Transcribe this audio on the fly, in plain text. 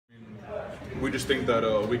we just think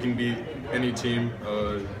that we can beat any team.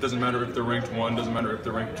 Doesn't matter if they're ranked 1, doesn't matter if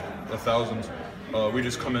they're ranked 1,000. We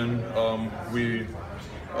just come in, we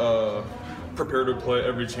prepare to play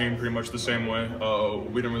every team pretty much the same way.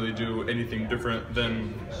 We don't really do anything different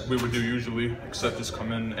than we would do usually, except just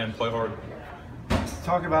come in and play hard.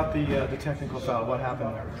 Talk about the technical foul. What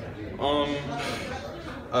happened there?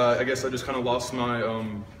 I guess I just kind of lost my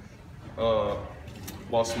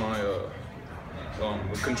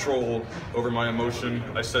control over my emotion.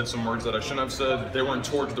 I said some words that I shouldn't have said. They weren't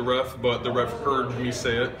towards the ref, but the ref heard me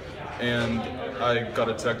say it, and I got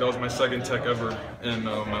a tech. That was my second tech ever in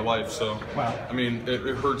my life. So, wow. I mean,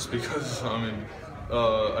 it hurts because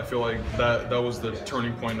I feel like that was the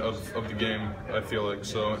turning point of the game. I feel like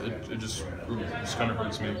so it just kind of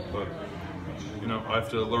hurts me, but you know, I have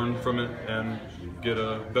to learn from it and get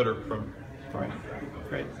better from it. All right,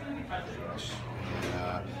 great.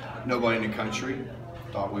 Nobody in the country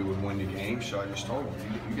thought we would win the game, so I just told them,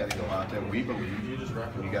 you got to go out there. We believe you,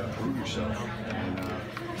 and you got to prove yourself. And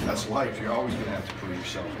that's life. You're always going to have to prove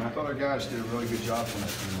yourself. And I thought our guys did a really good job tonight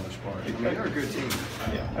for the most part. I mean, they're a good team.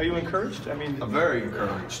 Yeah. Are you encouraged? I mean, I'm very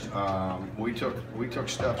encouraged. We took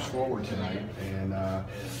steps forward tonight, and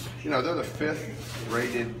you know, they're the 5th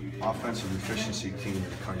rated offensive efficiency team in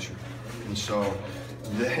the country, and so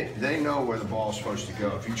they know where the ball's supposed to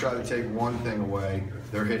go. If you try to take one thing away,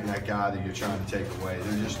 they're hitting that guy that you're trying to take away.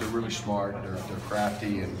 They're really smart. They're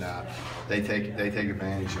crafty, and they take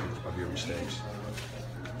advantage of your mistakes.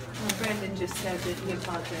 Well, Brandon just said that he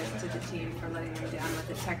apologized to the team for letting him down with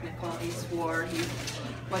the technical. He swore he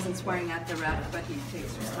wasn't swearing at the ref, but he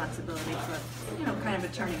takes responsibility for, you know, kind of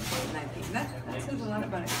a turning point in that game. That says a lot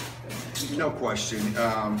about it. No question.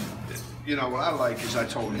 You know, what I like is I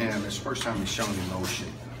told him it's the first time he's shown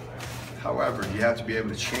emotion. However, you have to be able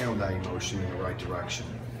to channel that emotion in the right direction.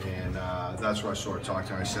 And that's what I sort of talked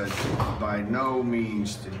to him. I said, by no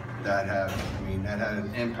means did that have, that had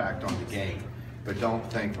an impact on the game. But don't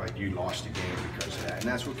think like you lost the game because of that.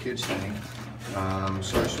 And that's what kids think.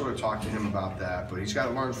 So I sort of talked to him about that. But he's got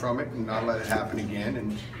to learn from it and not let it happen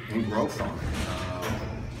again and grow from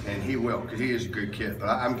it. And he will, because he is a good kid. But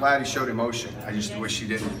I'm glad he showed emotion. I just wish he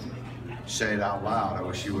didn't say it out loud. I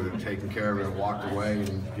wish he would have taken care of it and walked away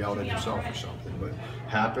and yelled at himself or something. But it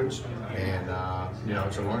happens, and you know,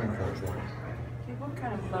 it's a learning curve for him. Okay, what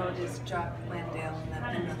kind of load is Jock Landale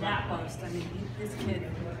in the low post? I mean, this kid,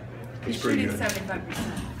 he's pretty shooting good.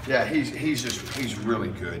 75%. Yeah, he's really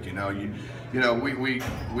good. You know,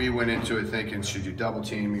 we went into it thinking, should you double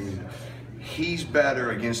team? He's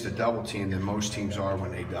better against a double team than most teams are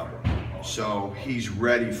when they double. So he's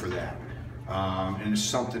ready for that. And it's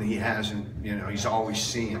something he hasn't, you know, he's always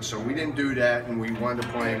seen. So we didn't do that, and we wanted to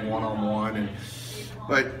play him one-on-one.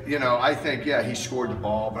 But, you know, I think, yeah, he scored the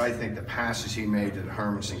ball, but I think the passes he made to the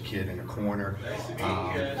Hermanson kid in the corner,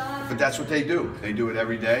 but that's what they do. They do it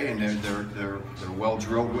every day, and they're well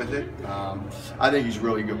drilled with it. I think he's a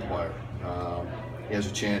really good player. He has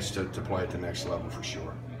a chance to play at the next level for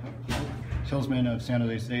sure. Hillsman of San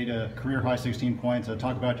Jose State, career high 16 points.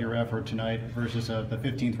 Talk about your effort tonight versus the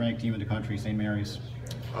 15th ranked team in the country, St. Mary's.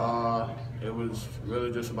 It was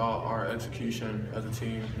really just about our execution as a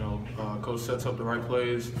team. You know, coach sets up the right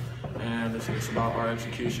plays, and it's about our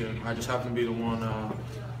execution. I just happened to be the one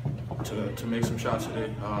to make some shots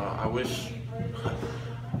today. I wish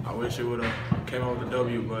it would have came out with a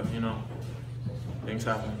W, but you know, things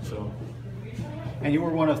happen. So. And you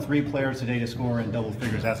were one of 3 players today to score in double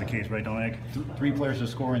figures. That's the case, right, Dominic? 3 players to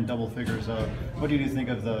score in double figures. What do you think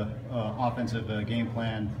of the offensive game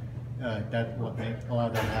plan that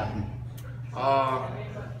allowed that to happen?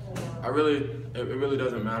 It really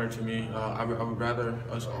doesn't matter to me. I would rather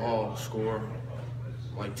us all score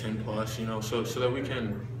like 10 plus, you know, so that we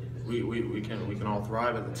can all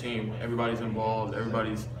thrive as a team. Everybody's involved,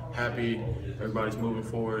 everybody's happy, everybody's moving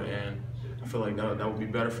forward, and I feel like that would be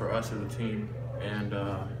better for us as a team. And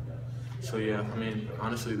so yeah, I mean,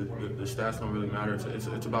 honestly, the stats don't really matter.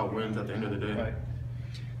 It's about wins at the end of the day. Right.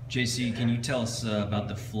 JC, can you tell us about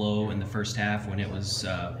the flow in the first half when it was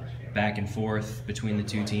back and forth between the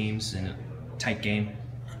 2 teams in a tight game?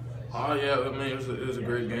 Yeah, I mean, it was a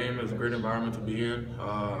great game. It was a great environment to be in.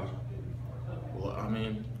 Well, I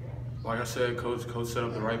mean, like I said, coach set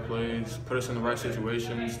up the right plays, put us in the right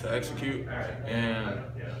situations to execute, and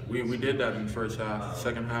we did that in the first half.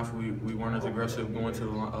 Second half, we weren't as aggressive going to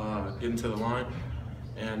the getting to the line,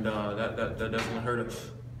 and that definitely hurt us.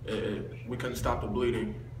 We couldn't stop the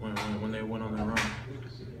bleeding when they went on their run.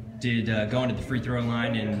 Did going to the free throw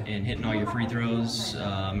line and hitting all your free throws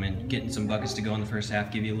and getting some buckets to go in the first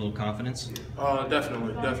half give you a little confidence?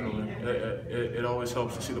 Definitely. It always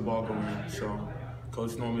helps to see the ball go in. So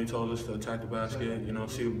Coach normally tells us to attack the basket, you know,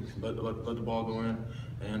 let the ball go in,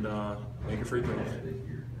 and make it free throws.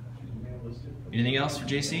 Anything else for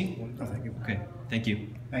JC? No, thank you. Okay, thank you.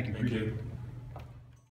 Thank you. Thank you.